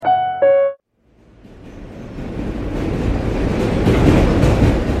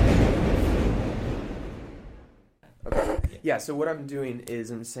Yeah, so what I'm doing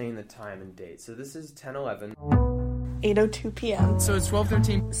is I'm saying the time and date. So this is 10:11. 8:02 p.m. So it's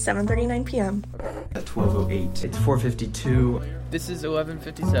 12:13. 7:39 p.m. Okay. At 12:08. It's 4:52. This is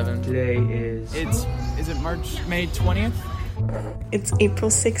 11:57. Today is... Is it May 20th? It's April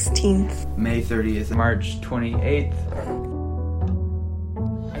 16th. May 30th. March 28th.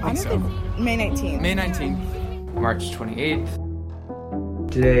 I think so. May 19th. May 19th. March 28th.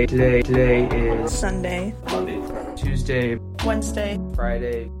 Today is... Sunday. Monday. Tuesday. Wednesday.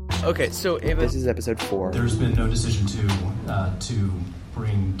 Friday. Okay, so Ava... This is episode 4. There's been no decision to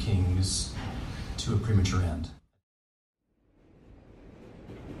bring Kings to a premature end.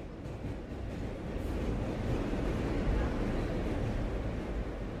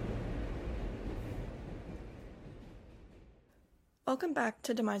 Welcome back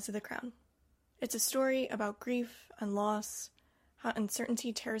to Demise of the Crown. It's a story about grief and loss, how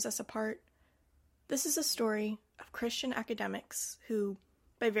uncertainty tears us apart. This is a story of Christian academics who,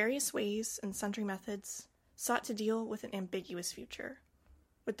 by various ways and sundry methods, sought to deal with an ambiguous future,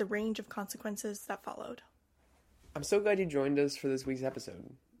 with the range of consequences that followed. I'm so glad you joined us for this week's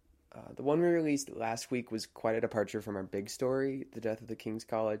episode. The one we released last week was quite a departure from our big story, the death of the King's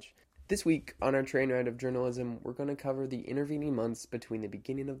College. This week, on our train ride of journalism, we're going to cover the intervening months between the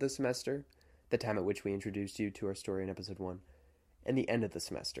beginning of the semester, the time at which we introduced you to our story in episode 1, and the end of the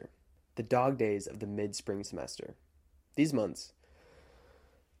semester, the dog days of the mid-spring semester. These months,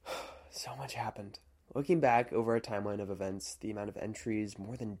 so much happened. Looking back over our timeline of events, the amount of entries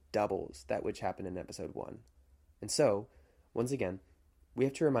more than doubles that which happened in episode 1. And so, once again, we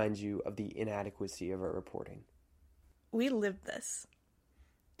have to remind you of the inadequacy of our reporting. We lived this.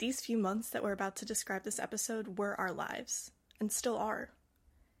 These few months that we're about to describe this episode were our lives, and still are.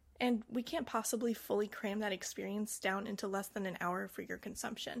 And we can't possibly fully cram that experience down into less than an hour for your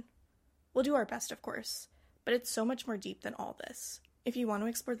consumption. We'll do our best, of course, but it's so much more deep than all this. If you want to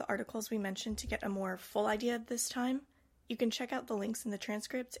explore the articles we mentioned to get a more full idea of this time, you can check out the links in the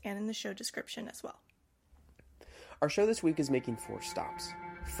transcript and in the show description as well. Our show this week is making 4 stops.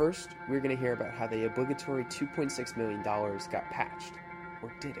 First, we're going to hear about how the obligatory $2.6 million got patched.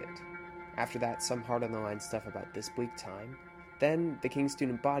 Or did it? After that, some hard-on-the-line stuff about this bleak time. Then, the King's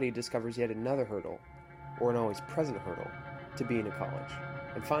student body discovers yet another hurdle, or an always-present hurdle, to being a college.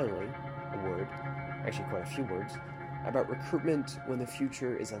 And finally, a word, actually quite a few words, about recruitment when the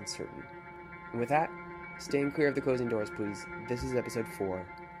future is uncertain. And with that, staying clear of the closing doors, please. This is episode 4,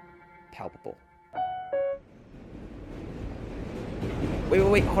 Palpable.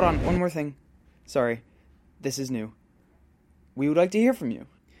 Wait, hold on. One more thing. Sorry. This is new. We would like to hear from you.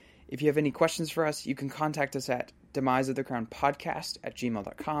 If you have any questions for us, you can contact us at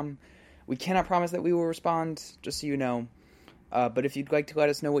demiseofthecrownpodcast@gmail.com. We cannot promise that we will respond, just so you know. But if you'd like to let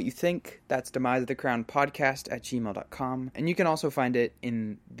us know what you think, that's demiseofthecrownpodcast@gmail.com. And you can also find it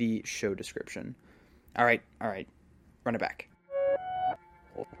in the show description. All right. Run it back.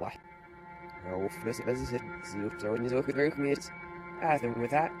 And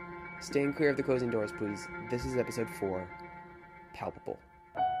with that, staying clear of the closing doors, please. This is episode 4, Palpable.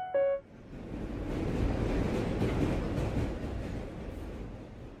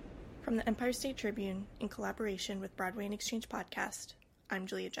 From the Empire State Tribune, in collaboration with Broadway and Exchange Podcast, I'm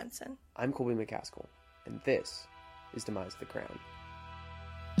Julia Jensen. I'm Colby McCaskill, and this is Demise of the Crown.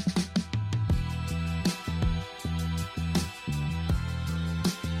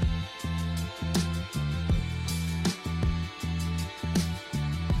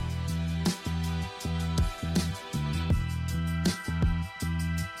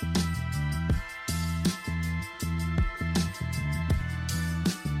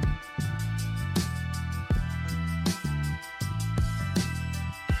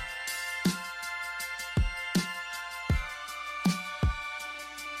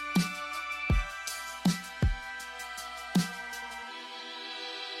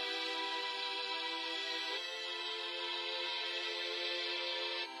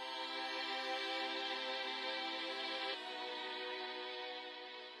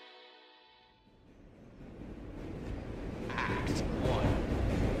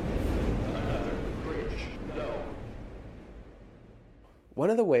 One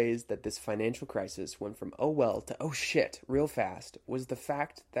of the ways that this financial crisis went from oh well to oh shit real fast was the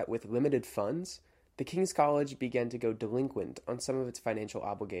fact that with limited funds, the King's College began to go delinquent on some of its financial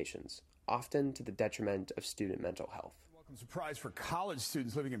obligations, often to the detriment of student mental health. Welcome surprise for college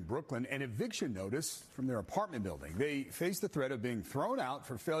students living in Brooklyn, an eviction notice from their apartment building. They face the threat of being thrown out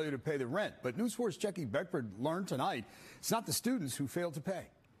for failure to pay the rent. But News 4's Jackie Beckford learned tonight it's not the students who failed to pay.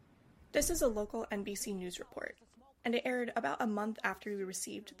 This is a local NBC News report, and it aired about a month after we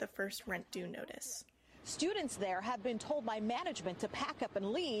received the first rent due notice. Students there have been told by management to pack up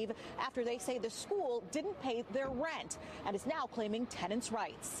and leave after they say the school didn't pay their rent and is now claiming tenants'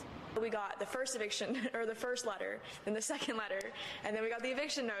 rights. We got the first eviction, or the first letter, then the second letter, and then we got the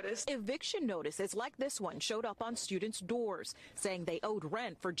eviction notice. Eviction notices like this one showed up on students' doors, saying they owed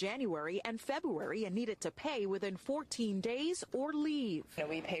rent for January and February and needed to pay within 14 days or leave.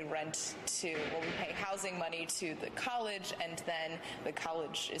 We pay rent we pay housing money to the college, and then the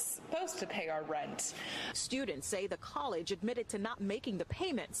college is supposed to pay our rent. Students say the college admitted to not making the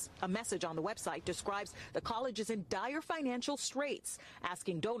payments. A message on the website describes the college is in dire financial straits,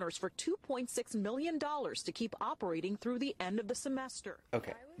 asking donors for $2.6 million to keep operating through the end of the semester.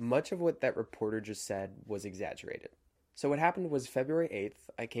 Okay, much of what that reporter just said was exaggerated. So what happened was February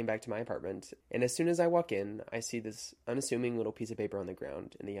 8th, I came back to my apartment, and as soon as I walk in, I see this unassuming little piece of paper on the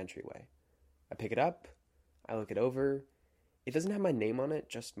ground in the entryway. I pick it up, I look it over. It doesn't have my name on it,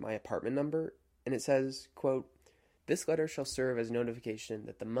 just my apartment number, and it says, quote, "This letter shall serve as notification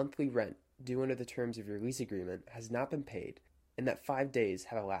that the monthly rent due under the terms of your lease agreement has not been paid, and that 5 days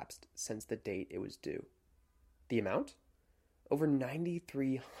have elapsed since the date it was due." The amount? Over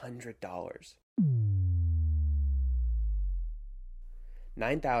 $9,300.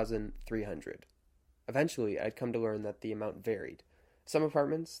 $9,300. Eventually, I'd come to learn that the amount varied. Some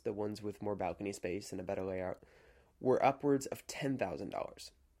apartments, the ones with more balcony space and a better layout, were upwards of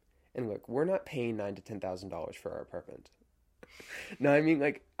 $10,000. And look, we're not paying $9,000 to $10,000 for our apartment. No, I mean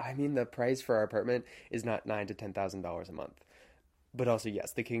the price for our apartment is not $9,000 to $10,000 a month. But also,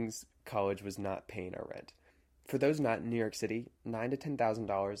 yes, the King's College was not paying our rent. For those not in New York City, $9,000 to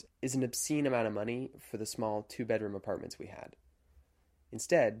 $10,000 is an obscene amount of money for the small 2-bedroom apartments we had.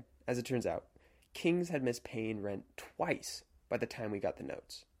 Instead, as it turns out, King's had missed paying rent twice by the time we got the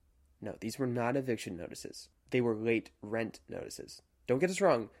notes. No, these were not eviction notices. They were late rent notices. Don't get us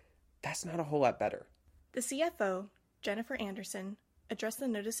wrong, that's not a whole lot better. The CFO, Jennifer Anderson, addressed the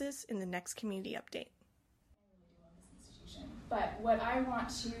notices in the next community update. But what I want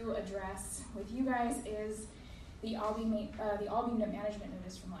to address with you guys is the Albee Unit Management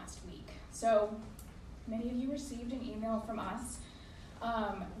Notice from last week. So many of you received an email from us.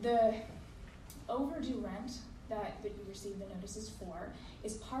 The overdue rent that you received the notices for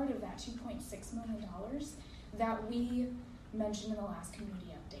is part of that $2.6 million that we mentioned in the last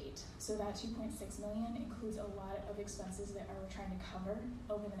community update. So that $2.6 million includes a lot of expenses that we're trying to cover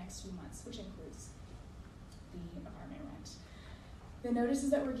over the next few months, which includes the apartment rent. The notices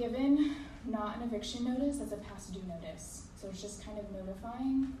that were given, not an eviction notice, that's a past due notice. So it's just kind of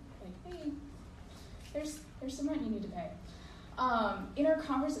notifying, like, hey, there's some rent you need to pay.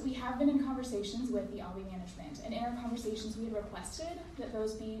 We have been in conversations with the Albee management, and in our conversations we had requested that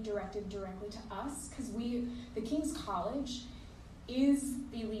those be directed directly to us, because the King's College is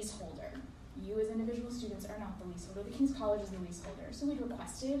the leaseholder. You as individual students are not the leaseholder. The King's College is the leaseholder. So we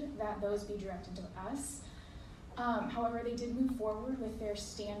requested that those be directed to us. However, they did move forward with their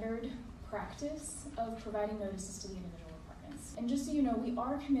standard practice of providing notices to the individual apartments. And just so you know, we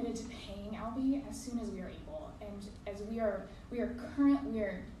are committed to paying Albee as soon as we are able. And as we are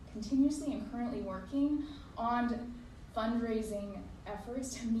continuously and currently working on fundraising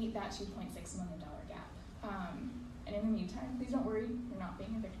efforts to meet that $2.6 million gap. And in the meantime, please don't worry, you're not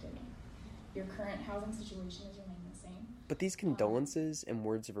being evicted. Your current housing situation is remaining the same. But these condolences and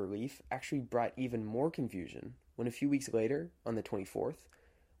words of relief actually brought even more confusion when a few weeks later, on the 24th,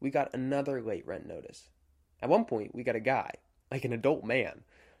 we got another late rent notice. At one point, we got a guy, like an adult man,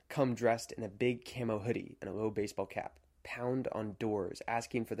 come dressed in a big camo hoodie and a low baseball cap, pound on doors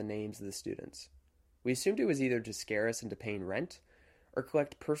asking for the names of the students. We assumed it was either to scare us into paying rent or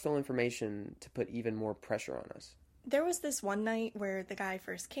collect personal information to put even more pressure on us. There was this one night where the guy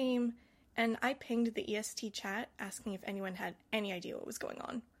first came, and I pinged the EST chat asking if anyone had any idea what was going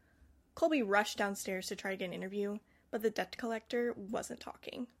on. Colby rushed downstairs to try to get an interview, but the debt collector wasn't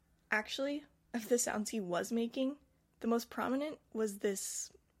talking. Actually, of the sounds he was making, the most prominent was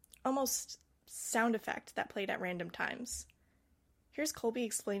this almost sound effect that played at random times. Here's Colby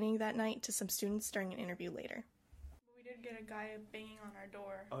explaining that night to some students during an interview later. We did get a guy banging on our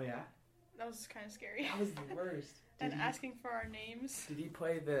door. Oh, yeah? That was kind of scary. That was the worst. And asking for our names. Did he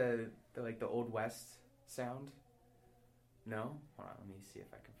play the Old West sound? No? Hold on, let me see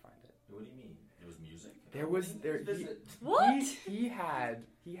if I can find it. What do you mean? It was music? What? He had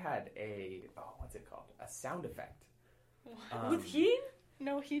a, what's it called? A sound effect. With Heat?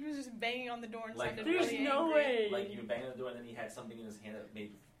 No, he was just banging on the door and sounded really angry. There's no way. Like you banged on the door and then he had something in his hand that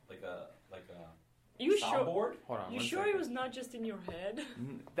made like a you soundboard? Hold on. You sure it was not just in your head?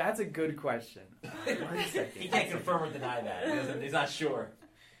 That's a good question. 1 second. He can't confirm or deny that. He's not sure.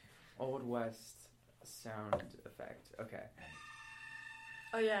 Old West. A sound effect. Okay.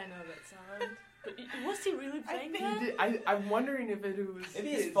 Oh yeah, I know that sound. But was he really playing that? I'm wondering if it was Maybe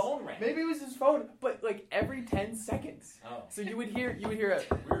his phone rang. Maybe it was his phone, but like every 10 seconds. Oh. So you would hear a weird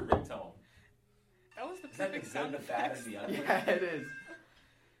ringtone. That was the Is that the perfect good, sound the bad, effects. and the ugly? Yeah, it is.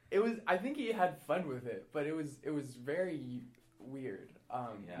 It was. I think he had fun with it, but it was very weird. No,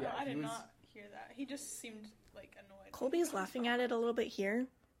 I did not hear that. He just seemed like annoyed. Colby's laughing at it a little bit here,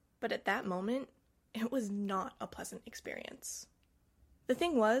 but at that moment, it was not a pleasant experience. The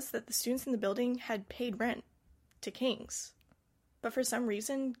thing was that the students in the building had paid rent to King's, but for some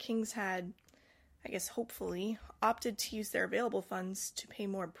reason, King's had, I guess hopefully, opted to use their available funds to pay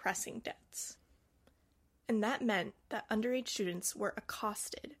more pressing debts. And that meant that underage students were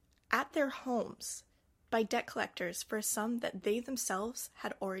accosted at their homes by debt collectors for a sum that they themselves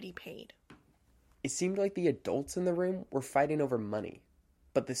had already paid. It seemed like the adults in the room were fighting over money,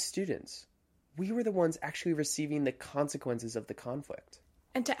 but the students, we were the ones actually receiving the consequences of the conflict.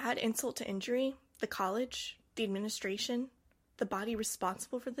 And to add insult to injury, the college, the administration, the body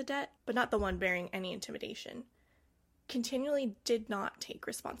responsible for the debt, but not the one bearing any intimidation, continually did not take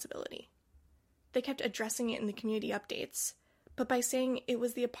responsibility. They kept addressing it in the community updates, but by saying it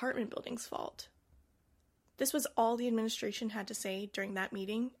was the apartment building's fault. This was all the administration had to say during that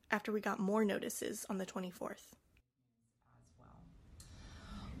meeting after we got more notices on the 24th.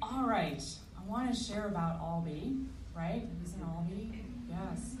 All right, I want to share about Albee, right? Who's in Albee?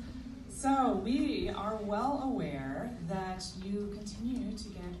 Yes. So we are well aware that you continue to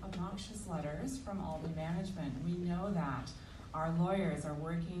get obnoxious letters from Albee management. We know that. Our lawyers are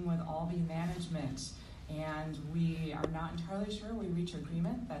working with Albee management, and we are not entirely sure we reach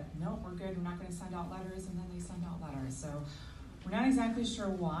agreement that, no, we're good, we're not going to send out letters, and then they send out letters. So we're not exactly sure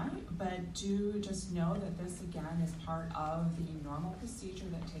why, but do just know that this, again, is part of the normal procedure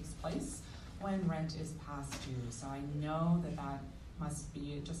that takes place when rent is past due. So I know that that must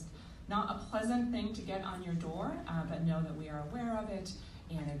be just not a pleasant thing to get on your door, but know that we are aware of it,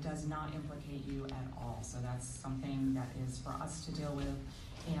 and it does not implicate you at all. So that's something that is for us to deal with.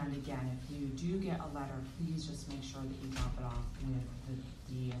 And again, if you do get a letter, please just make sure that you drop it off with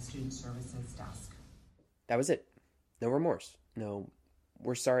the student services desk. That was it. No remorse. No,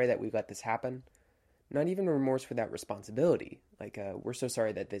 we're sorry that we let this happen. Not even remorse for that responsibility. Like, we're so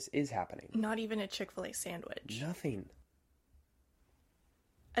sorry that this is happening. Not even a Chick-fil-A sandwich. Nothing.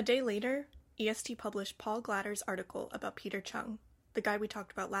 A day later, EST published Paul Glatter's article about Peter Chung, the guy we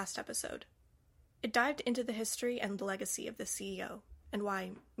talked about last episode. It dived into the history and the legacy of the CEO, and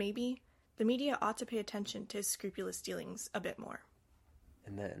why, maybe, the media ought to pay attention to his scrupulous dealings a bit more.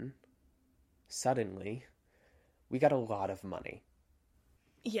 And then, suddenly, we got a lot of money.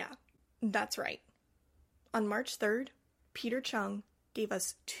 Yeah, that's right. On March 3rd, Peter Chung gave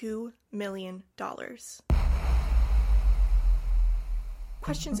us $2 million.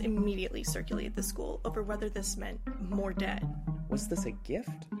 Questions immediately circulated the school over whether this meant more debt. Was this a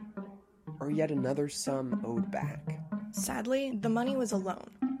gift? Or yet another sum owed back? Sadly, the money was a loan.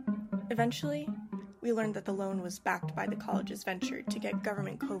 Eventually, we learned that the loan was backed by the college's venture to get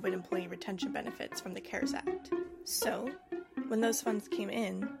government COVID employee retention benefits from the CARES Act. So, when those funds came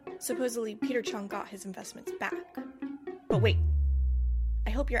in, supposedly Peter Chung got his investments back. But wait,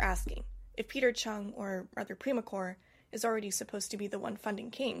 I hope you're asking, if Peter Chung, or rather Primacore, is already supposed to be the one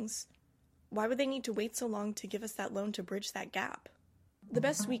funding King's, why would they need to wait so long to give us that loan to bridge that gap? The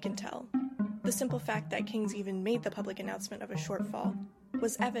best we can tell, the simple fact that King's even made the public announcement of a shortfall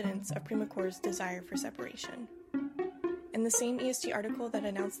was evidence of Primacore's desire for separation. In the same EST article that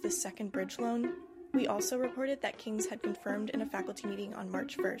announced this second bridge loan, we also reported that King's had confirmed in a faculty meeting on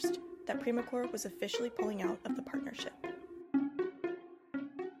March 1st that Primacore was officially pulling out of the partnership.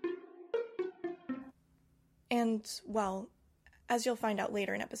 And, well, as you'll find out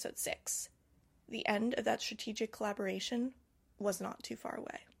later in episode 6, the end of that strategic collaboration was not too far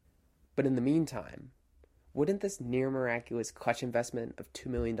away. But in the meantime, wouldn't this near-miraculous clutch investment of $2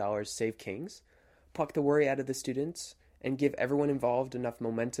 million save King's, pluck the worry out of the students, and give everyone involved enough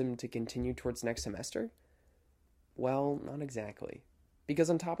momentum to continue towards next semester? Well, not exactly. Because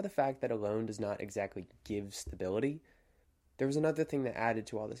on top of the fact that a loan does not exactly give stability, there was another thing that added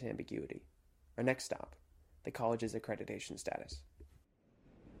to all this ambiguity. Our next stop, the college's accreditation status.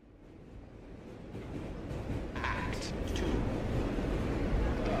 Act 2.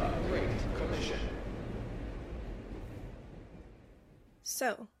 The Great Commission.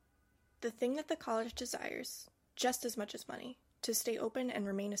 So, the thing that the college desires, just as much as money, to stay open and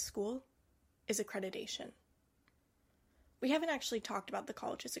remain a school, is accreditation. We haven't actually talked about the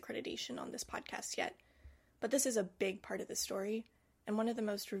college's accreditation on this podcast yet, but this is a big part of the story, and one of the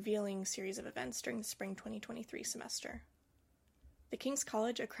most revealing series of events during the spring 2023 semester. The King's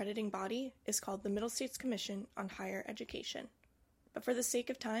College accrediting body is called the Middle States Commission on Higher Education, but for the sake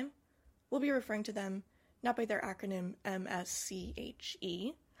of time, we'll be referring to them not by their acronym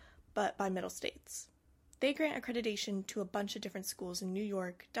MSCHE, but by Middle States. They grant accreditation to a bunch of different schools in New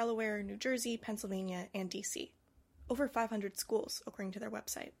York, Delaware, New Jersey, Pennsylvania, and DC. Over 500 schools, according to their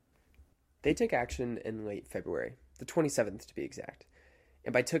website. They took action in late February, the 27th to be exact.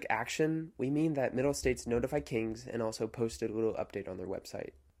 And by took action, we mean that Middle States notified Kings and also posted a little update on their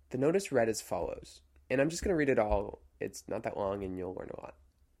website. The notice read as follows, and I'm just going to read it all. It's not that long and you'll learn a lot.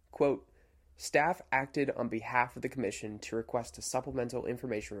 Quote, staff acted on behalf of the Commission to request a supplemental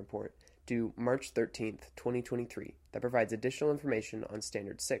information report due March 13th, 2023 that provides additional information on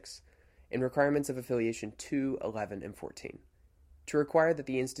Standard 6 and requirements of Affiliation 2, 11, and 14. To require that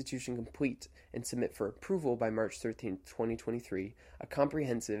the institution complete and submit for approval by March 13, 2023, a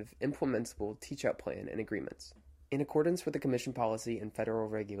comprehensive, implementable teach-out plan and agreements. In accordance with the Commission policy and federal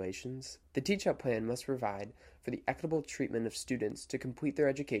regulations, the teach-out plan must provide for the equitable treatment of students to complete their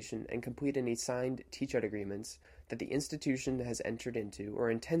education and complete any signed teach-out agreements that the institution has entered into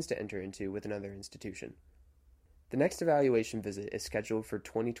or intends to enter into with another institution. The next evaluation visit is scheduled for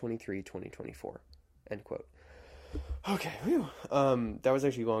 2023-2024. End quote. Okay, whew. That was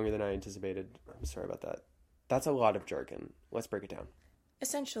actually longer than I anticipated. I'm sorry about that. That's a lot of jargon. Let's break it down.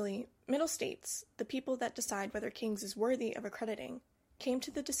 Essentially, Middle States, the people that decide whether King's is worthy of accrediting, came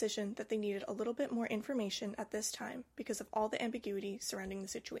to the decision that they needed a little bit more information at this time because of all the ambiguity surrounding the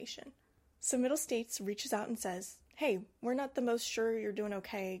situation. So Middle States reaches out and says, hey, we're not the most sure you're doing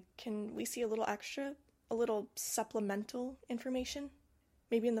okay. Can we see a little extra, a little supplemental information?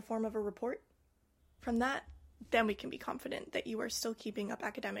 Maybe in the form of a report? From that, then we can be confident that you are still keeping up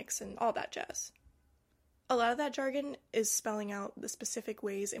academics and all that jazz. A lot of that jargon is spelling out the specific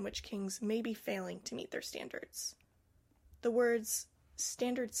ways in which Kings may be failing to meet their standards. The words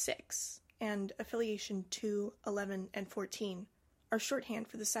Standard 6 and Affiliation 2, 11, and 14 are shorthand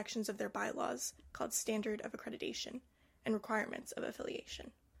for the sections of their bylaws called Standard of Accreditation and Requirements of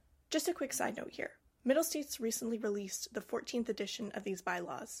Affiliation. Just a quick side note here. Middle States recently released the 14th edition of these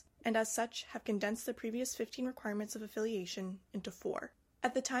bylaws, and as such have condensed the previous 15 requirements of affiliation into 4.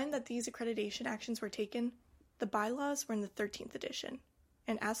 At the time that these accreditation actions were taken, the bylaws were in the 13th edition,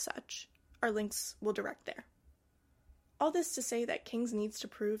 and as such, our links will direct there. All this to say that King's needs to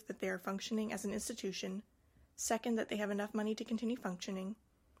prove that they are functioning as an institution, second, that they have enough money to continue functioning,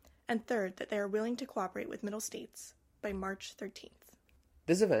 and third, that they are willing to cooperate with Middle States by March 13th.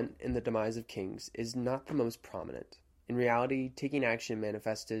 This event in the demise of Kings is not the most prominent. In reality, taking action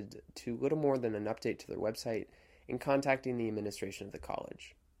manifested to little more than an update to their website and contacting the administration of the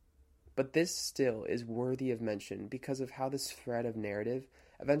college. But this still is worthy of mention because of how this thread of narrative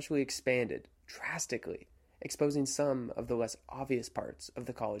eventually expanded drastically, exposing some of the less obvious parts of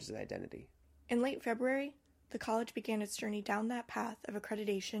the college's identity. In late February, the college began its journey down that path of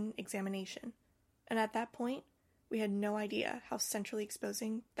accreditation examination, and at that point, we had no idea how centrally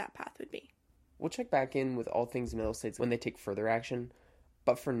exposing that path would be. We'll check back in with all things Middle States when they take further action,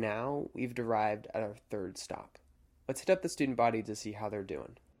 but for now, we've arrived at our third stop. Let's hit up the student body to see how they're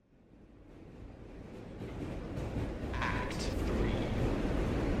doing. Act 3.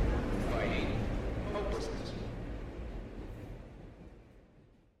 Fighting hopelessness.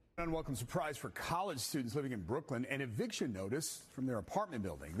 Unwelcome surprise for college students living in Brooklyn. An eviction notice from their apartment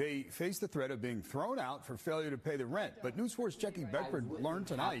building. They face the threat of being thrown out for failure to pay the rent. But News 4's Jackie Beckford learned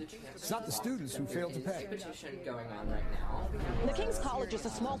tonight it's not the students who failed to pay. Going on right now. The King's College is a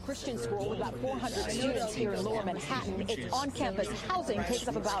small Christian school with about 400 students here in Lower Manhattan. Its on-campus housing takes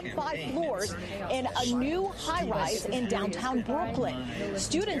up about 5 floors in a new high-rise in downtown Brooklyn.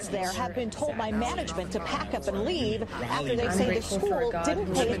 Students there have been told by management to pack up and leave after they say the school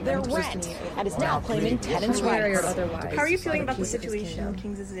didn't pay their rent and is now claiming tenants' rights. How are you feeling about the situation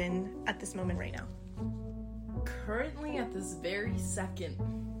Kings is in at this moment right now? Currently, at this very second,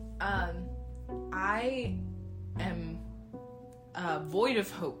 I am void of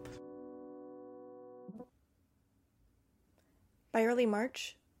hope. By early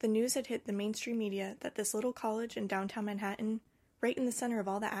March, the news had hit the mainstream media that this little college in downtown Manhattan, right in the center of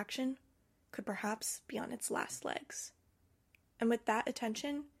all the action, could perhaps be on its last legs. And with that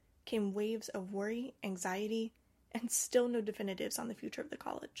attention came waves of worry, anxiety, and still no definitives on the future of the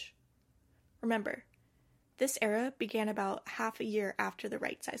college. Remember, this era began about half a year after the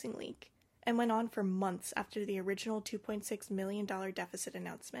right-sizing leak, and went on for months after the original $2.6 million deficit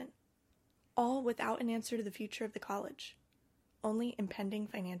announcement. All without an answer to the future of the college. Only impending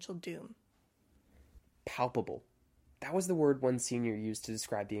financial doom. Palpable. That was the word one senior used to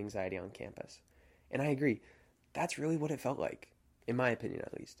describe the anxiety on campus. And I agree. That's really what it felt like, in my opinion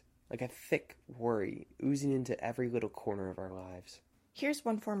at least. Like a thick worry oozing into every little corner of our lives. Here's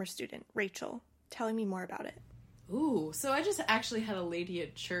one former student, Rachel, telling me more about it. Ooh, so I just actually had a lady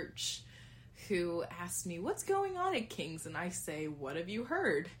at church who asked me, what's going on at King's? And I say, what have you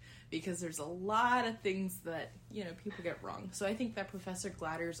heard? Because there's a lot of things that, people get wrong. So I think that Professor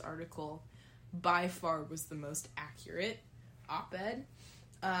Glatter's article by far was the most accurate op-ed.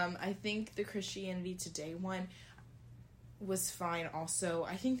 I think the Christianity Today one was fine also.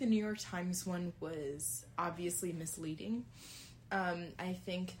 I think the New York Times one was obviously misleading. I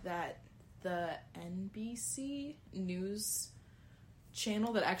think that the NBC News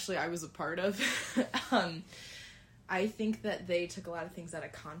channel that actually I was a part of, I think that they took a lot of things out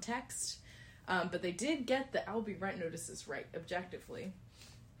of context, but they did get the Albee rent notices right, objectively.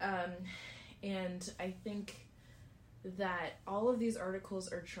 And I think that all of these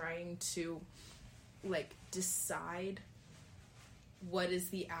articles are trying to, decide what is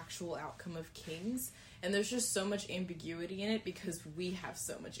the actual outcome of King's, and there's just so much ambiguity in it because we have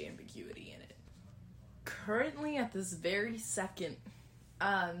so much ambiguity in it. Currently, at this very second,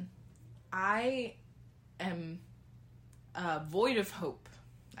 I am void of hope,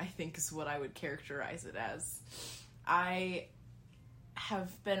 I think is what I would characterize it as. I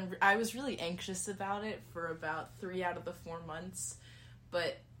was really anxious about it for about 3 out of the 4 months,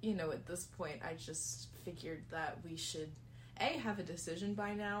 but, at this point, I just figured that we should, A, have a decision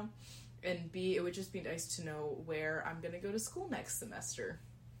by now, and B, it would just be nice to know where I'm going to go to school next semester.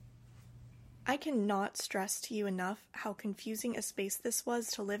 I cannot stress to you enough how confusing a space this was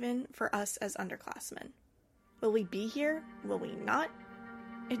to live in for us as underclassmen. Will we be here? Will we not?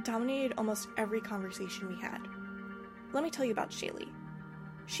 It dominated almost every conversation we had. Let me tell you about Shaylee.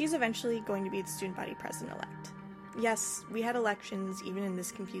 She's eventually going to be the student body president-elect. Yes, we had elections even in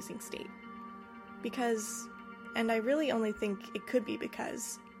this confusing state. Because, and I really only think it could be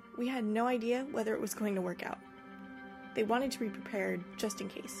because, we had no idea whether it was going to work out. They wanted to be prepared just in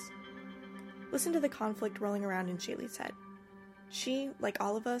case. Listen to the conflict rolling around in Shaylee's head. She, like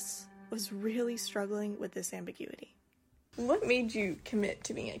all of us, was really struggling with this ambiguity. What made you commit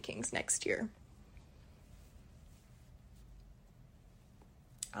to being at King's next year?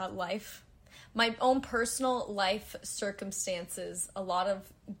 Life. My own personal life circumstances. A lot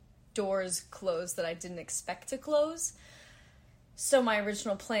of doors closed that I didn't expect to close. So my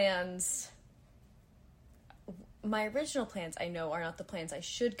original plans, I know, are not the plans I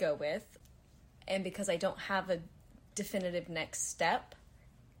should go with. And because I don't have a definitive next step,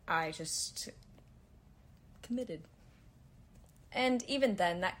 I just committed. And even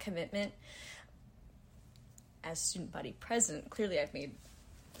then, that commitment, as student body president, clearly I've made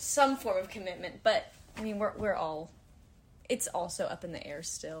some form of commitment, but I mean, it's also up in the air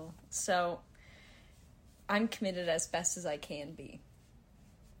still. So I'm committed as best as I can be,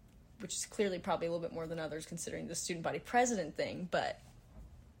 which is clearly probably a little bit more than others considering the student body president thing, but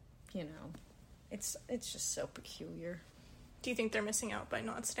it's just so peculiar. Do you think they're missing out by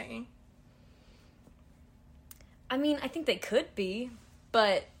not staying? I mean, I think they could be,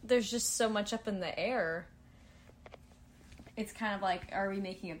 but there's just so much up in the air. It's kind of like, are we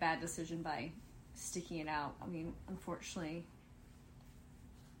making a bad decision by sticking it out? I mean, unfortunately,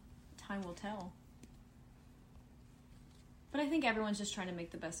 time will tell. But I think everyone's just trying to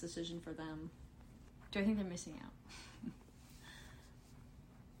make the best decision for them. Do I think they're missing out?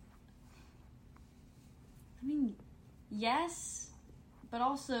 I mean, yes, but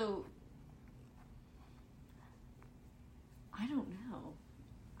also, I don't know.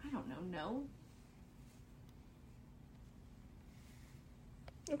 No.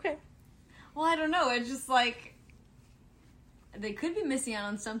 Okay. Well, I don't know. It's just like, they could be missing out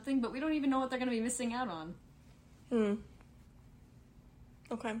on something, but we don't even know what they're going to be missing out on.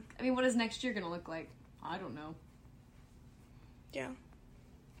 Okay. I mean, what is next year going to look like? I don't know. Yeah.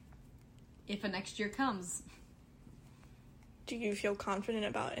 If a next year comes. Do you feel confident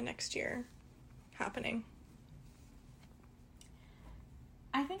about a next year happening?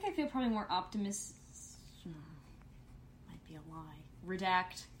 I think I feel probably more optimistic. Might be a lie.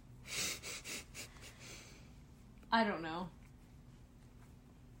 Redact. I don't know.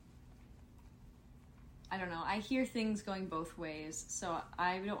 I hear things going both ways, so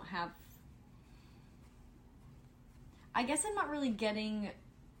I don't have... I guess I'm not really getting...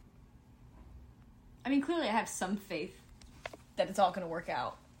 I mean, clearly I have some faith that it's all going to work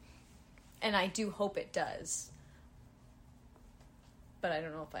out. And I do hope it does. But I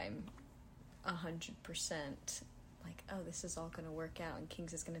don't know if I'm 100% like, oh, this is all going to work out and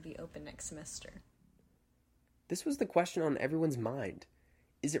King's is going to be open next semester. This was the question on everyone's mind.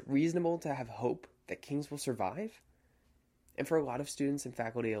 Is it reasonable to have hope that Kings will survive? And for a lot of students and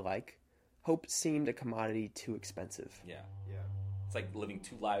faculty alike, hope seemed a commodity too expensive. Yeah. It's like living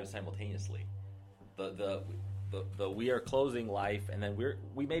two lives simultaneously. The we are closing life, and then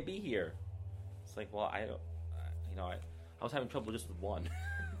we may be here. It's like, well, I was having trouble just with one.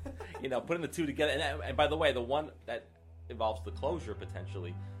 Putting the two together, and by the way, the one that involves the closure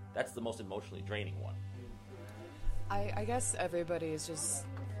potentially, that's the most emotionally draining one. I guess everybody is just,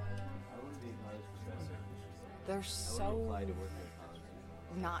 they're so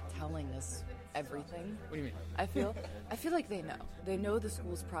not telling us everything. What do you mean? I feel like they know the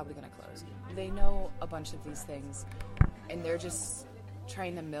school's probably going to close. They know a bunch of these things, and they're just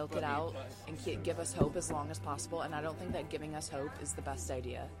trying to milk it out and give us hope as long as possible, and I don't think that giving us hope is the best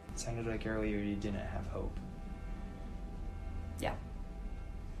idea. It sounded like earlier you didn't have hope. Yeah.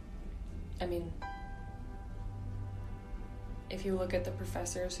 I mean, if you look at the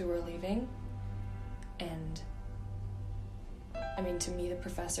professors who are leaving, and I mean, to me, the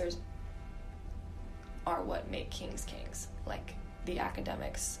professors are what make Kings Kings. Like, the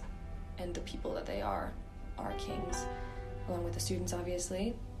academics and the people that they are Kings, along with the students,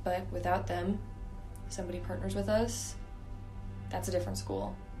 obviously. But without them, somebody partners with us, that's a different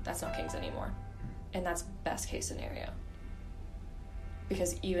school. That's not Kings anymore. And that's best case scenario.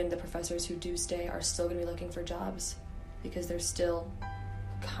 Because even the professors who do stay are still going to be looking for jobs, because they're still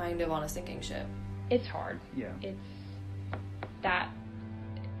kind of on a sinking ship. It's hard. Yeah.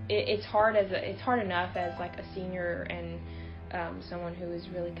 It's hard enough as like a senior and someone who is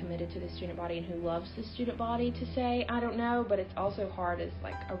really committed to the student body and who loves the student body to say, I don't know, but it's also hard as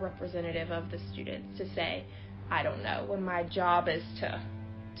like a representative of the students to say, I don't know, when my job is to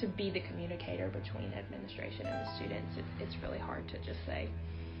be the communicator between administration and the students. It's really hard to just say,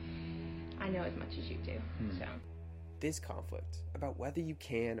 I know as much as you do. So This conflict about whether you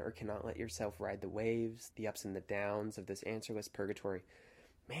can or cannot let yourself ride the waves, the ups and the downs of this answerless purgatory,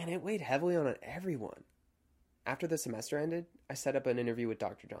 man, it weighed heavily on everyone. After the semester ended, I set up an interview with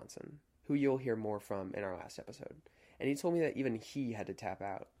Dr. Johnson, who you'll hear more from in our last episode, and he told me that even he had to tap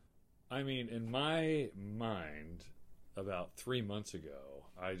out. I mean, in my mind, about 3 months ago,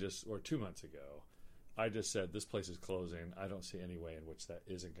 2 months ago, I just said, this place is closing. I don't see any way in which that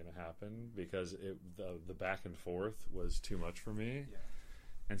isn't going to happen, because the back and forth was too much for me. Yeah.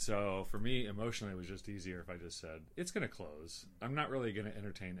 And so for me, emotionally, it was just easier if I just said, it's going to close. I'm not really going to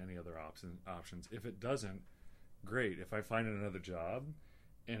entertain any other options. If it doesn't, great. If I find another job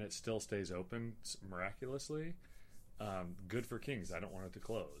and it still stays open miraculously, good for Kings. I don't want it to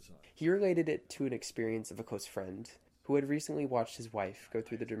close. He related it to an experience of a close friend who had recently watched his wife go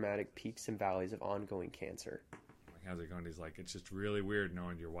through the dramatic peaks and valleys of ongoing cancer. Like, how's it going? He's like, it's just really weird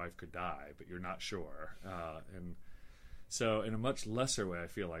knowing your wife could die, but you're not sure. And so in a much lesser way, I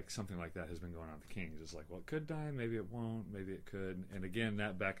feel like something like that has been going on with the Kings. It's like, well, it could die, maybe it won't, maybe it could. And again,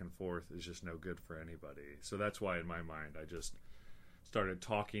 that back and forth is just no good for anybody. So that's why in my mind, I just started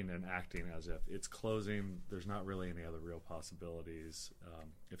talking and acting as if it's closing. There's not really any other real possibilities.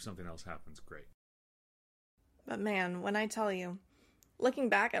 If something else happens, great. But man, when I tell you, looking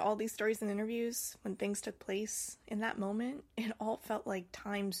back at all these stories and interviews, when things took place, in that moment, it all felt like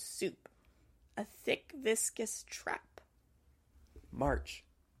time soup. A thick, viscous trap. March.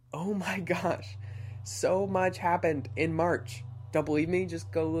 Oh my gosh. So much happened in March. Don't believe me?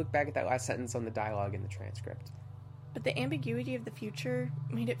 Just go look back at that last sentence on the dialogue in the transcript. But the ambiguity of the future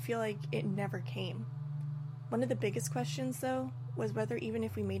made it feel like it never came. One of the biggest questions, though, was whether even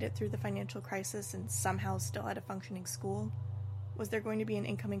if we made it through the financial crisis and somehow still had a functioning school, was there going to be an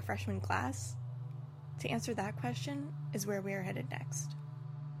incoming freshman class? To answer that question is where we are headed next.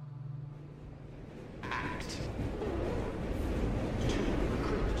 Act. To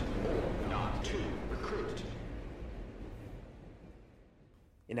recruit or not to recruit.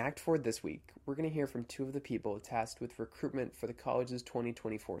 In Act 4 this week, we're going to hear from two of the people tasked with recruitment for the college's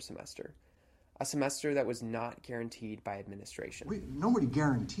 2024 semester. A semester that was not guaranteed by administration. Nobody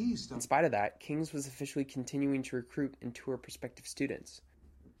guarantees stuff. In spite of that, Kings was officially continuing to recruit and tour prospective students.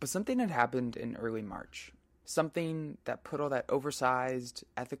 But something had happened in early March. Something that put all that oversized,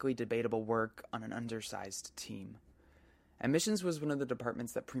 ethically debatable work on an undersized team. Admissions was one of the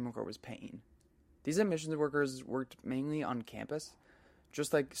departments that Prima Corps was paying. These admissions workers worked mainly on campus.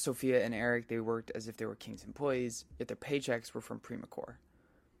 Just like Sophia and Eric, they worked as if they were King's employees, yet their paychecks were from Prima Corps.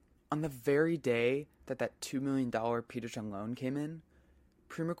 On the very day that $2 million Peter Chung loan came in,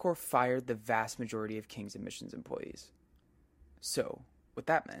 Prima Corps fired the vast majority of King's admissions employees. So, what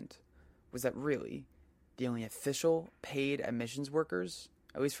that meant was that really, the only official paid admissions workers,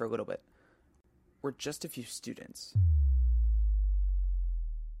 at least for a little bit, were just a few students.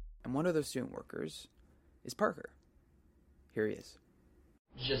 And one of those student workers is Parker. Here he is.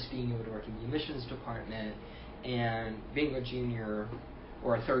 Just being able to work in the admissions department and being a junior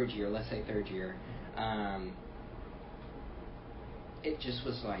or a third year, let's say third year, it just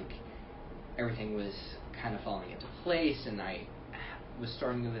was like everything was kind of falling into place, and I was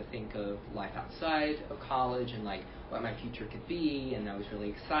starting to think of life outside of college and like what my future could be, and I was really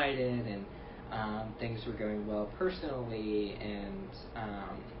excited, and things were going well personally, and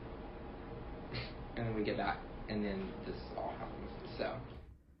then we get back, and then this all happens. So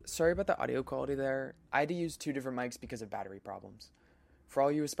sorry about the audio quality there. I had to use 2 different mics because of battery problems. For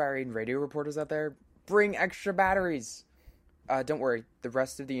all you aspiring radio reporters out there, bring extra batteries. Don't worry, the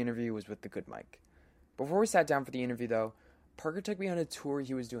rest of the interview was with the good mic. Before we sat down for the interview, though, Parker took me on a tour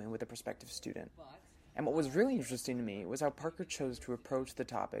he was doing with a prospective student. And what was really interesting to me was how Parker chose to approach the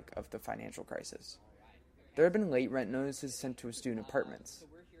topic of the financial crisis. There had been late rent notices sent to student apartments,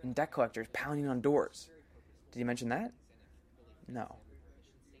 and debt collectors pounding on doors. Did he mention that? No.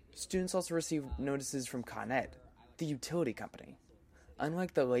 Students also received notices from Con Ed, the utility company.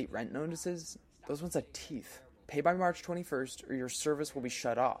 Unlike the late rent notices, those ones had teeth. Pay by March 21st or your service will be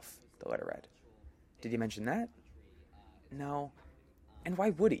shut off, the letter read. Did he mention that? No. And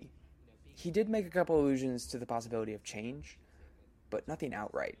why would he? He did make a couple allusions to the possibility of change, but nothing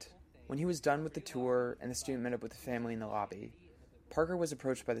outright. When he was done with the tour and the student met up with the family in the lobby, Parker was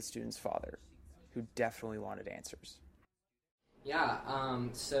approached by the student's father, who definitely wanted answers. Yeah,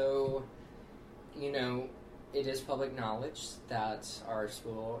 so, it is public knowledge that our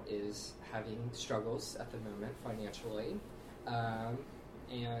school is having struggles at the moment financially,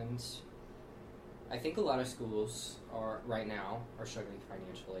 and I think a lot of schools right now are struggling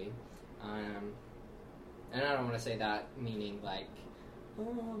financially, and I don't want to say that meaning like,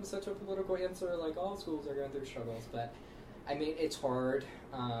 oh, I'm such a political answer, like all schools are going through struggles, but I mean, it's hard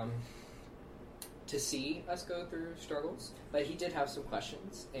to see us go through struggles, but he did have some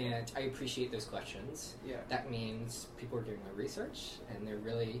questions, and I appreciate those questions. Yeah. That means people are doing their research, and they're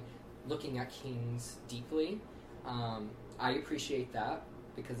really looking at Kings deeply. I appreciate that,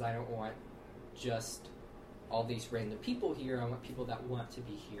 because I don't want just all these random people here. I want people that want to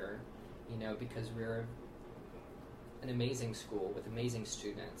be here, because we're an amazing school with amazing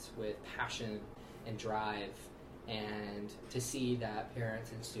students, with passion and drive, and to see that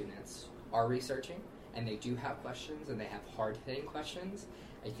parents and students are researching, and they do have questions, and they have hard-hitting questions,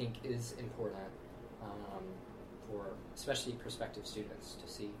 I think is important for especially prospective students to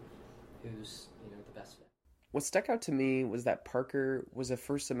see who's the best fit. What stuck out to me was that Parker was a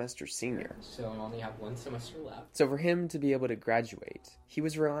first semester senior. So I only have 1 semester left. So for him to be able to graduate, he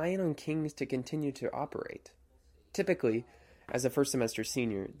was relying on Kings to continue to operate. Typically, as a first semester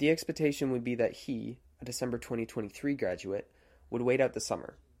senior, the expectation would be that he, a December 2023 graduate, would wait out the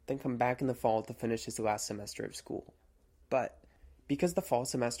summer, then come back in the fall to finish his last semester of school. But because the fall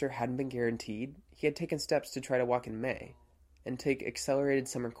semester hadn't been guaranteed, he had taken steps to try to walk in May and take accelerated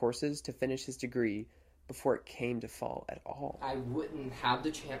summer courses to finish his degree before it came to fall at all. I wouldn't have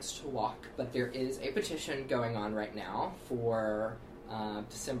the chance to walk, but there is a petition going on right now for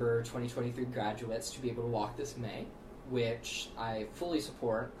December 2023 graduates to be able to walk this May, which I fully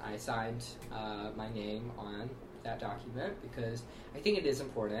support. I signed my name on that document because I think it is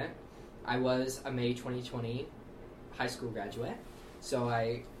important. I was a May 2020 high school graduate, so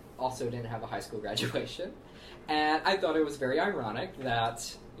I also didn't have a high school graduation, and I thought it was very ironic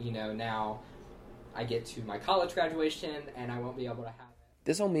that now I get to my college graduation and I won't be able to have it.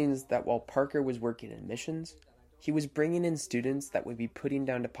 This all means that while Parker was working in admissions, he was bringing in students that would be putting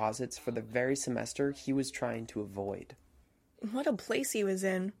down deposits for the very semester he was trying to avoid. What a place he was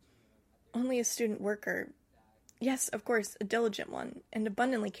in. Only a student worker. Yes, of course, a diligent one, and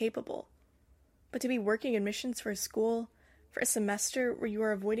abundantly capable. But to be working admissions for a school, for a semester where you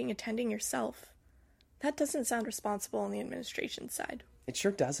are avoiding attending yourself, that doesn't sound responsible on the administration side. It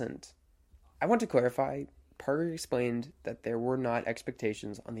sure doesn't. I want to clarify, Parker explained that there were not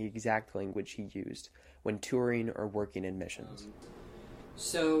expectations on the exact language he used when touring or working admissions.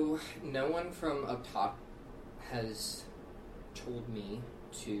 So, no one from up top has told me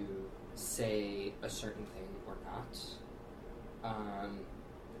to say a certain thing or not.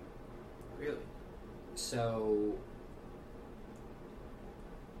 Really? So,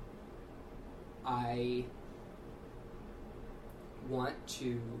 I want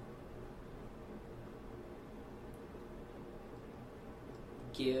to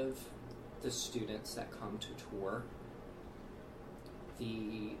give the students that come to tour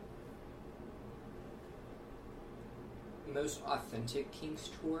the most authentic King's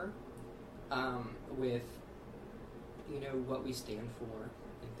tour with, what we stand for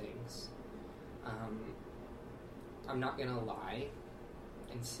and things. I'm not going to lie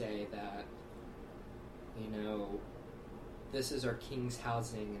and say that, this is our King's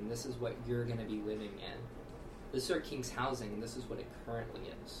housing and this is what you're going to be living in. This is our King's housing and this is what it currently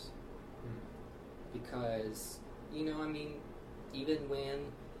is. Because, even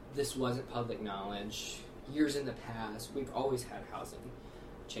when this wasn't public knowledge, years in the past, we've always had housing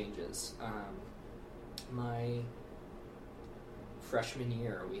changes. My freshman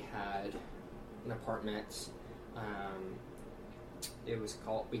year, we had an apartment.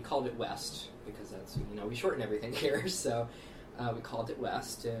 We called it West because that's, we shorten everything here. So we called it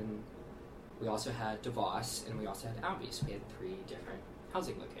West, and we also had Demise, and we also had Albee. So we had 3 different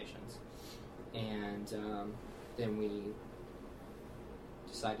housing locations. And then we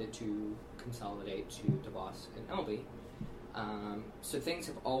decided to consolidate to Demise and Albee. So things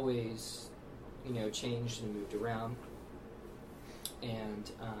have always, changed and moved around.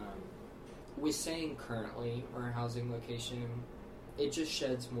 And with saying currently our housing location, it just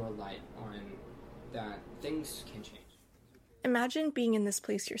sheds more light on that things can change. Imagine being in this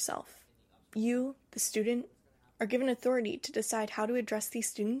place yourself. You, the student, are given authority to decide how to address these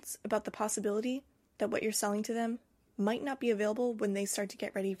students about the possibility that what you're selling to them might not be available when they start to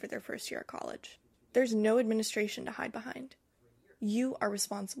get ready for their first year at college. There's no administration to hide behind. You are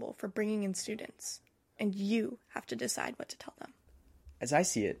responsible for bringing in students, and you have to decide what to tell them. As I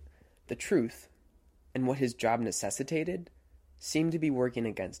see it, the truth and what his job necessitated seemed to be working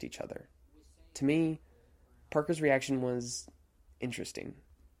against each other. To me, Parker's reaction was interesting.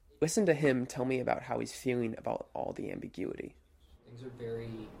 Listen to him tell me about how he's feeling about all the ambiguity. Things are very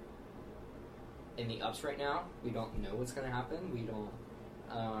in the ups right now. We don't know what's going to happen. We don't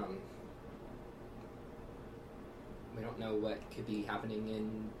know what could be happening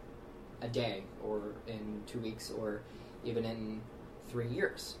in a day or in 2 weeks or even in 3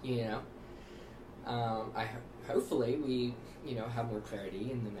 years, Hopefully we, have more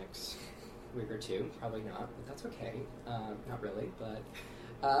clarity in the next week or two. Probably not, but that's okay. Not really, but,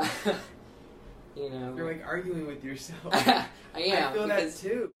 You're like arguing with yourself. I am. I feel that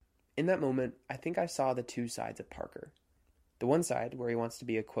too. In that moment, I think I saw the 2 sides of Parker. The one side, where he wants to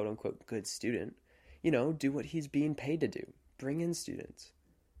be a quote-unquote good student, do what he's being paid to do, bring in students.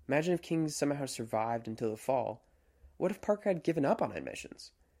 Imagine if King's somehow survived until the fall. What if Parker had given up on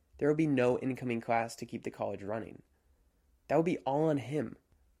admissions? There would be no incoming class to keep the college running. That would be all on him.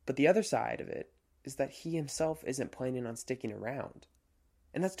 But the other side of it is that he himself isn't planning on sticking around.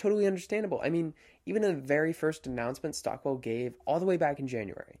 And that's totally understandable. I mean, even in the very first announcement Stockwell gave all the way back in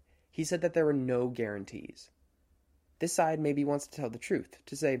January, he said that there were no guarantees. This side maybe wants to tell the truth,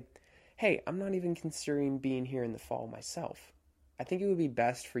 to say, hey, I'm not even considering being here in the fall myself. I think it would be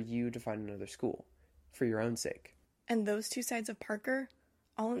best for you to find another school, for your own sake. And those 2 sides of Parker,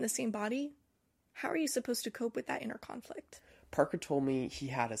 all in the same body? How are you supposed to cope with that inner conflict? Parker told me he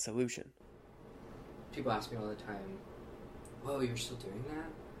had a solution. People ask me all the time, whoa, you're still doing that?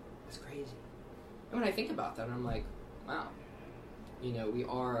 That's crazy. And when I think about that, I'm like, wow. We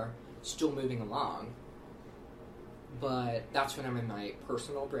are still moving along. But that's when I'm in my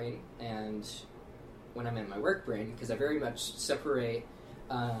personal brain and when I'm in my work brain, because I very much separate,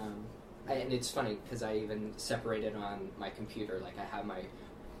 and it's funny because I even separate it on my computer. Like I have my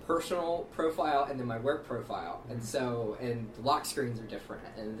personal profile and then my work profile, and the lock screens are different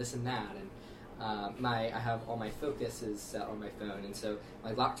and this and that, and I have all my focuses set on my phone, and so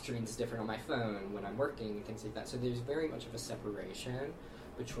my lock screen is different on my phone when I'm working and things like that. So there's very much of a separation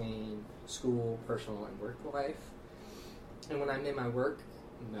between school, personal, and work life. And when I'm in my work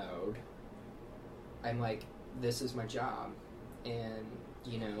mode, I'm like, this is my job. And,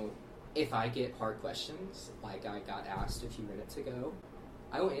 if I get hard questions, like I got asked a few minutes ago,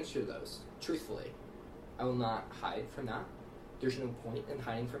 I will answer those, truthfully. I will not hide from that. There's no point in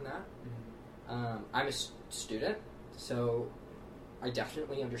hiding from that. Mm-hmm. I'm a student, so I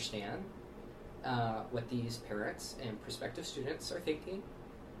definitely understand what these parents and prospective students are thinking.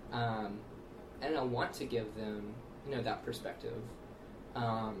 And I want to give them, that perspective.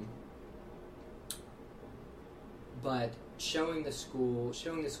 But showing the school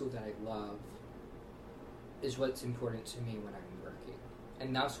that I love is what's important to me when I'm working.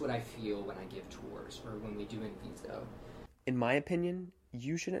 And that's what I feel when I give tours or when we do Inviso. In my opinion,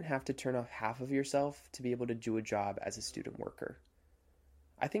 you shouldn't have to turn off half of yourself to be able to do a job as a student worker.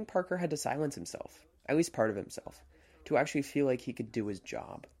 I think Parker had to silence himself, at least part of himself, to actually feel like he could do his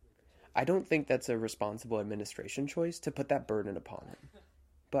job. I don't think that's a responsible administration choice to put that burden upon him.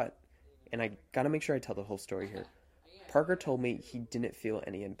 But, and I gotta make sure I tell the whole story here, Parker told me he didn't feel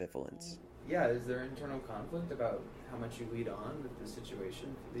any ambivalence. Yeah, is there internal conflict about how much you lead on with the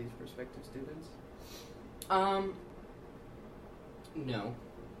situation for these prospective students? No. No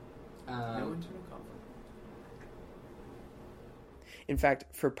internal conflict. In fact,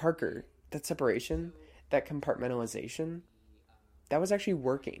 for Parker, that separation, that compartmentalization, that was actually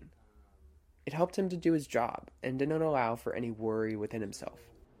working. It helped him to do his job and didn't allow for any worry within himself.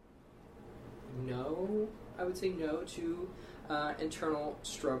 No, I would say no to internal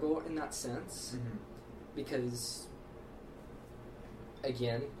struggle in that sense, because,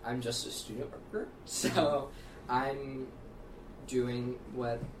 again, I'm just a student worker, so I'm doing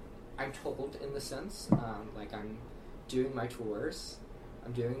what I'm told in the sense, like I'm doing my tours,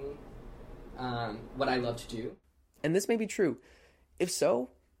 I'm doing what I love to do. And this may be true. If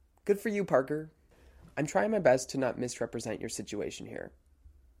so, good for you, Parker. I'm trying my best to not misrepresent your situation here.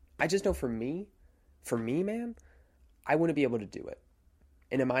 I just know for me, man, I wouldn't be able to do it.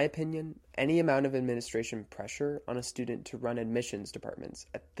 And in my opinion, any amount of administration pressure on a student to run admissions departments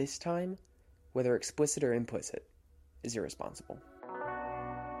at this time, whether explicit or implicit, is irresponsible.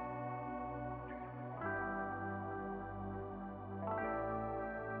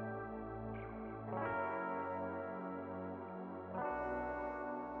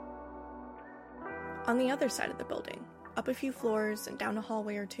 On the other side of the building, up a few floors and down a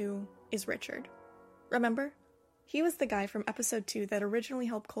hallway or two, is Richard. Remember? He was the guy from episode 2 that originally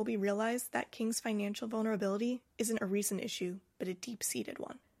helped Colby realize that King's financial vulnerability isn't a recent issue, but a deep-seated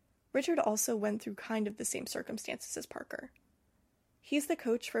one. Richard also went through kind of the same circumstances as Parker. He's the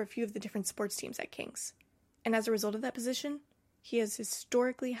coach for a few of the different sports teams at King's, and as a result of that position, he has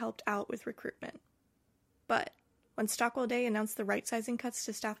historically helped out with recruitment. But when Stockwell Day announced the right-sizing cuts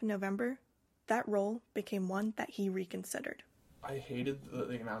to staff in November, that role became one that he reconsidered. I hated the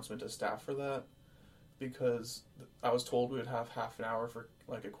announcement to staff for that, because I was told we would have half an hour for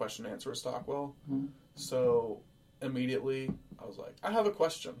like a question and answer with Stockwell. Mm-hmm. So immediately I was like, I have a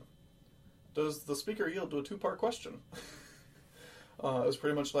question. Does the speaker yield to a 2-part question? It was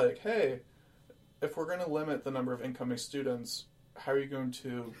pretty much like, hey, if we're going to limit the number of incoming students, how are you going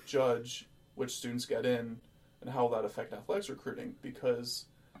to judge which students get in, and how will that affect athletics recruiting? Because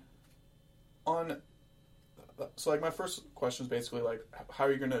so my first question is basically like, how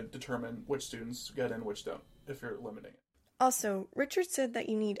are you going to determine which students get in, which don't, if you're limiting it? Also, Richard said that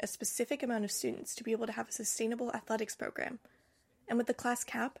you need a specific amount of students to be able to have a sustainable athletics program. And with the class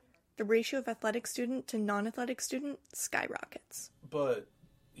cap, the ratio of athletic student to non-athletic student skyrockets. But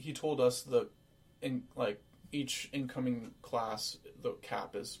he told us each incoming class, the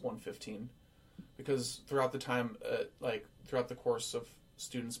cap is 115. Because throughout the time, throughout the course of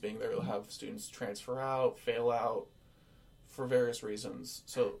students being there, they'll have students transfer out, fail out for various reasons.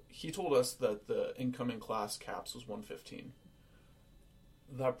 So he told us that the incoming class caps was 115.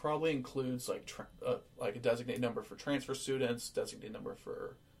 That probably includes a designated number for transfer students, designated number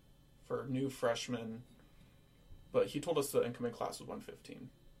for new freshmen. But he told us the incoming class was 115.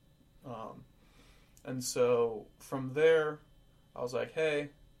 And so from there, I was like,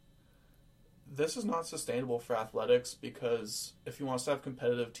 hey, this is not sustainable for athletics, because if you want us to have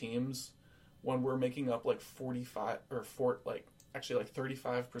competitive teams, when we're making up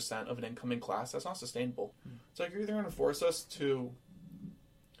 35% of an incoming class, that's not sustainable. It's like you're either going to force us to,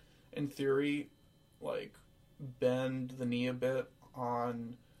 in theory, bend the knee a bit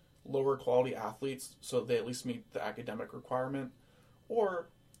on lower quality athletes so they at least meet the academic requirement, or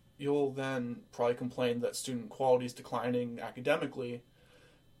you'll then probably complain that student quality is declining academically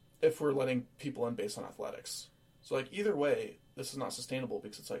if we're letting people in based on athletics. So either way, this is not sustainable,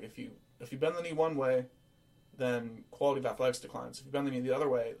 because it's like if you bend the knee one way, then quality of athletics declines. If you bend the knee the other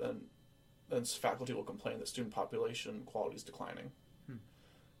way, then faculty will complain that student population quality is declining.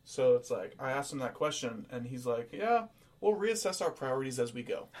 So it's like, I asked him that question, and he's like, yeah, we'll reassess our priorities as we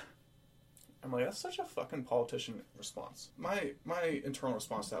go. I'm like, that's such a fucking politician response. My internal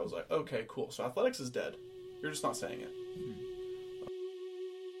response to that was like, okay, cool, so athletics is dead. You're just not saying it.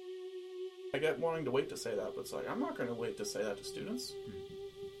 I get wanting to wait to say that, but it's like, I'm not going to wait to say that to students.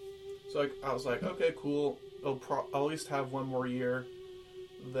 So I was like, okay, cool. I'll at least have one more year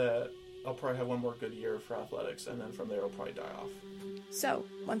I'll probably have one more good year for athletics, and then from there it'll probably die off. So,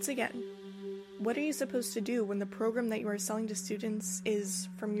 once again, what are you supposed to do when the program that you are selling to students is,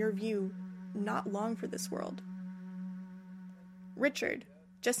 from your view, not long for this world? Richard,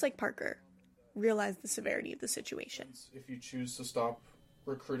 just like Parker, realized the severity of the situation. If you choose to stop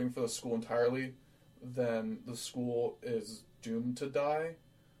recruiting for the school entirely, then the school is doomed to die,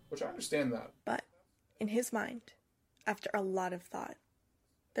 which I understand that. But, in his mind, after a lot of thought,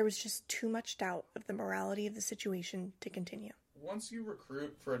 there was just too much doubt of the morality of the situation to continue. once you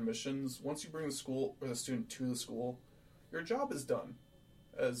recruit for admissions, once you bring the school or the student to the school, your job is done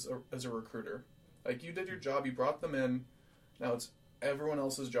as a recruiter. Like, you did your job, you brought them in, now it's everyone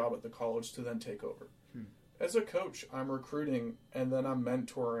else's job at the college to then take over. As a coach, I'm recruiting and then I'm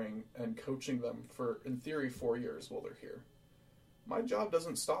mentoring and coaching them for, in theory, 4 years while they're here. My job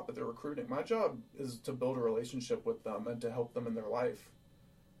doesn't stop at the recruiting. My job is to build a relationship with them and to help them in their life.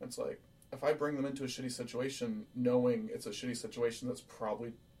 It's like, if I bring them into a shitty situation, knowing it's a shitty situation that's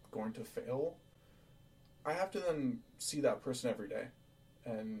probably going to fail, I have to then see that person every day.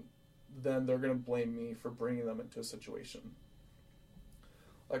 And then they're going to blame me for bringing them into a situation.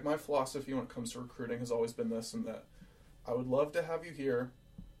 Like, my philosophy when it comes to recruiting has always been this, and that I would love to have you here,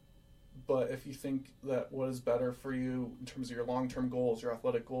 but if you think that what is better for you in terms of your long-term goals, your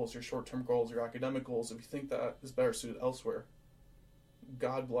athletic goals, your short-term goals, your academic goals, if you think that is better suited elsewhere,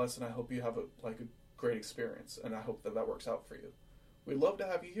 God bless, and I hope you have a great experience, and I hope that works out for you. We'd love to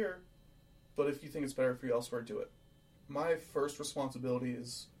have you here, but if you think it's better for you elsewhere, do it. My first responsibility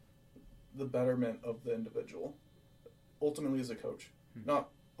is the betterment of the individual, ultimately as a coach. Not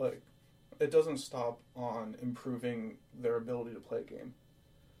like, it doesn't stop on improving their ability to play a game.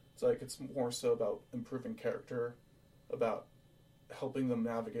 It's like, it's more so about improving character, about helping them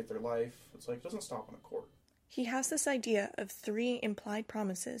navigate their life. It's like, it doesn't stop on a court. He has this idea of 3 implied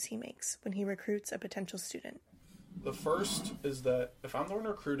promises he makes when he recruits a potential student. The first is that if I'm the one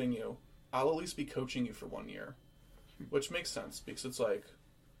recruiting you, I'll at least be coaching you for 1 year, which makes sense because it's like,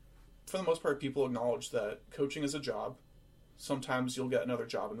 for the most part, people acknowledge that coaching is a job. Sometimes you'll get another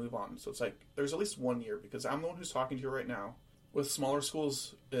job and move on. So it's like, there's at least 1 year because I'm the one who's talking to you right now. With smaller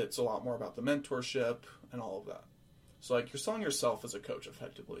schools, it's a lot more about the mentorship and all of that. So like, you're selling yourself as a coach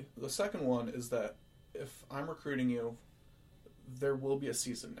effectively. The second one is that if I'm recruiting you, there will be a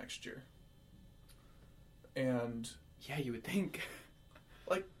season next year. And yeah, you would think.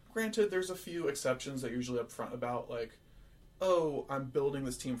 Like, granted, there's a few exceptions that are usually upfront about, like, oh, I'm building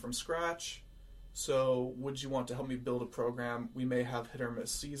this team from scratch, so would you want to help me build a program? We may have hit or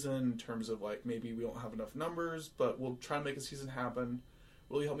miss season in terms of, like, maybe we don't have enough numbers, but we'll try to make a season happen.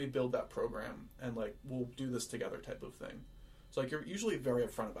 Will you help me build that program? And, like, we'll do this together type of thing. So, like, you're usually very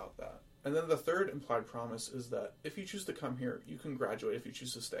upfront about that. And then the third implied promise is that if you choose to come here, you can graduate if you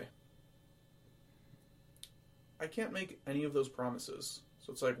choose to stay. I can't make any of those promises.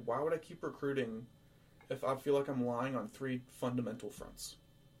 So it's like, why would I keep recruiting if I feel like I'm lying on 3 fundamental fronts?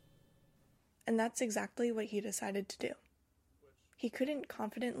 And that's exactly what he decided to do. He couldn't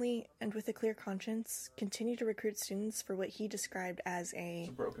confidently and with a clear conscience continue to recruit students for what he described as It's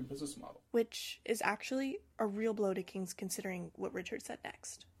a broken business model. Which is actually a real blow to Kings considering what Richard said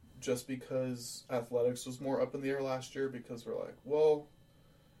next. Just because athletics was more up in the air last year, because we're like, well,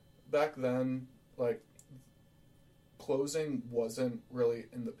 back then, like, closing wasn't really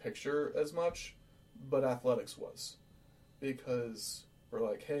in the picture as much, but athletics was. Because we're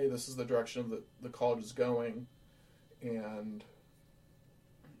like, hey, this is the direction that the college is going, and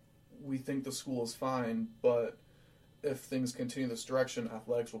we think the school is fine, but if things continue this direction,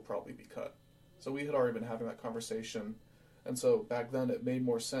 athletics will probably be cut. So we had already been having that conversation, and so back then it made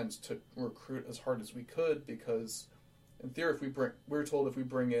more sense to recruit as hard as we could, because in theory, we were told if we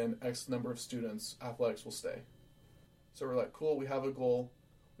bring in X number of students, athletics will stay. So we're like, cool, we have a goal.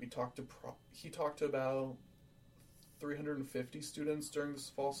 He talked to about 350 students during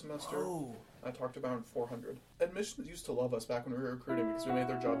this fall semester. Oh. I talked about 400. Admissions used to love us back when we were recruiting because we made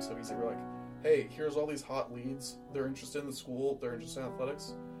their job so easy. We're like, hey, here's all these hot leads. They're interested in the school. They're interested in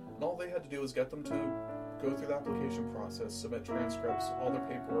athletics. And all they had to do was get them to go through the application process, submit transcripts, all their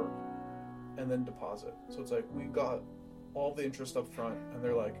paperwork, and then deposit. So it's like, we got all the interest up front, and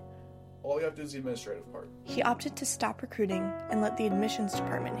they're like, all you have to do is the administrative part. He opted to stop recruiting and let the admissions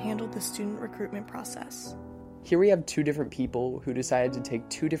department handle the student recruitment process. Here we have 2 different people who decided to take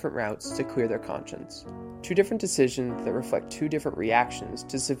 2 different routes to clear their conscience. 2 different decisions that reflect 2 different reactions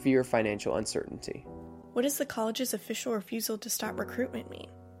to severe financial uncertainty. What does the college's official refusal to stop recruitment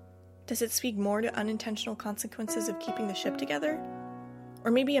mean? Does it speak more to unintentional consequences of keeping the ship together? Or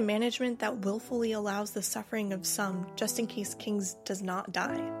maybe a management that willfully allows the suffering of some just in case Kings does not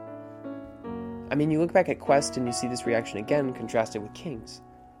die? I mean, you look back at Quest and you see this reaction again contrasted with Kings.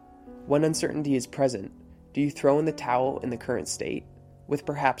 When uncertainty is present, do you throw in the towel in the current state, with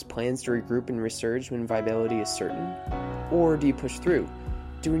perhaps plans to regroup and resurge when viability is certain? Or do you push through,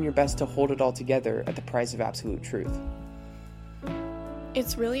 doing your best to hold it all together at the price of absolute truth?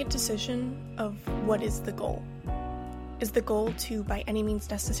 It's really a decision of what is the goal. Is the goal to, by any means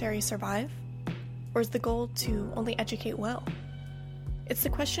necessary, survive? Or is the goal to only educate well? It's the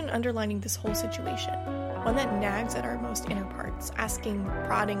question underlining this whole situation. one that nags at our most inner parts, asking,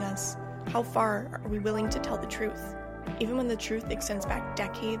 prodding us, how far are we willing to tell the truth, even when the truth extends back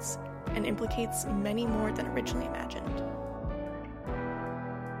decades and implicates many more than originally imagined.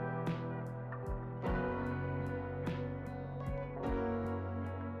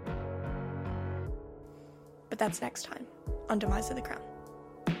 But that's next time on Demise of the Crown.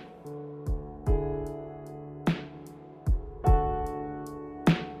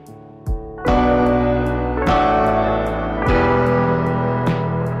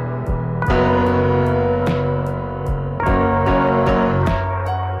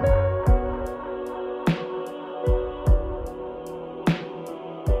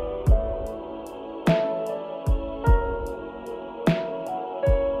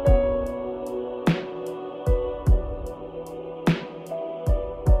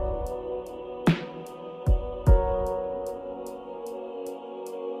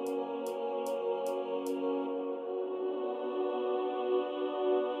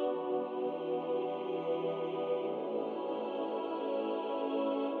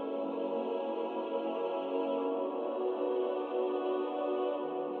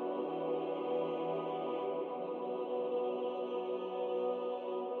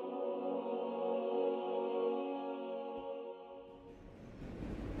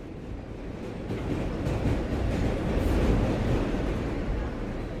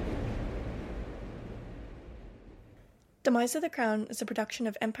 Demise of the Crown is a production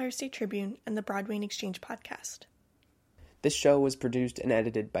of Empire State Tribune and the Broadway and Exchange podcast. This show was produced and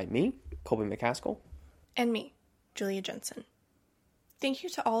edited by me, Colby McCaskill. And me, Julia Jensen. Thank you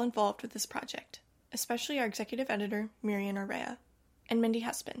to all involved with this project, especially our executive editor, Miriam Arrea, and Mindy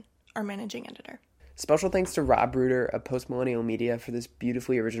Hespin, our managing editor. Special thanks to Rob Bruder of Postmillennial Media for this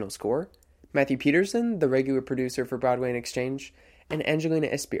beautifully original score, Matthew Peterson, the regular producer for Broadway and Exchange, and Angelina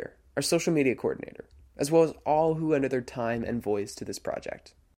Ispier, our social media coordinator, as well as all who lended their time and voice to this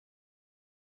project.